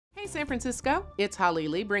Hey San Francisco, it's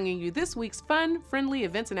Halili bringing you this week's fun, friendly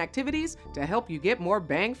events and activities to help you get more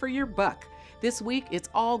bang for your buck. This week, it's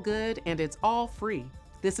all good and it's all free.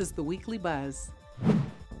 This is the Weekly Buzz.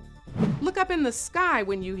 Look up in the sky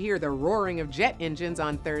when you hear the roaring of jet engines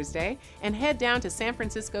on Thursday and head down to San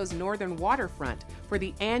Francisco's northern waterfront for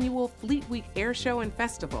the annual Fleet Week Air Show and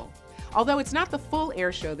Festival. Although it's not the full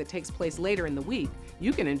air show that takes place later in the week,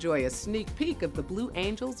 you can enjoy a sneak peek of the Blue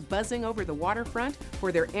Angels buzzing over the waterfront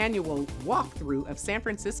for their annual walkthrough of San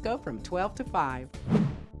Francisco from 12 to 5.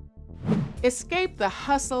 Escape the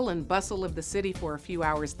hustle and bustle of the city for a few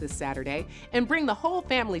hours this Saturday and bring the whole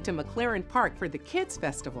family to McLaren Park for the Kids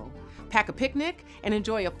Festival. Pack a picnic and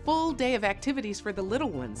enjoy a full day of activities for the little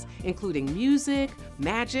ones, including music,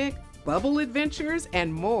 magic, bubble adventures,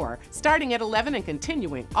 and more, starting at 11 and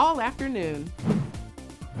continuing all afternoon.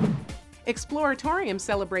 Exploratorium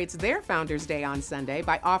celebrates their Founders Day on Sunday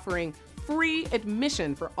by offering free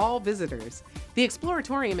admission for all visitors. The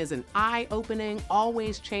Exploratorium is an eye-opening,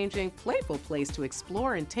 always-changing, playful place to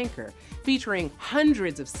explore and tinker, featuring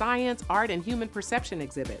hundreds of science, art, and human perception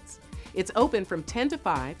exhibits. It's open from 10 to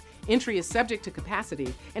 5, entry is subject to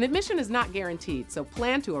capacity, and admission is not guaranteed, so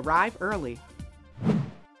plan to arrive early.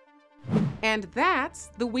 And that's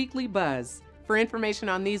the Weekly Buzz. For information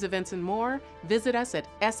on these events and more, visit us at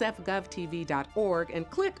SFGovTV.org and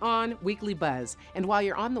click on Weekly Buzz. And while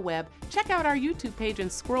you're on the web, check out our YouTube page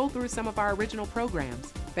and scroll through some of our original programs.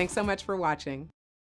 Thanks so much for watching.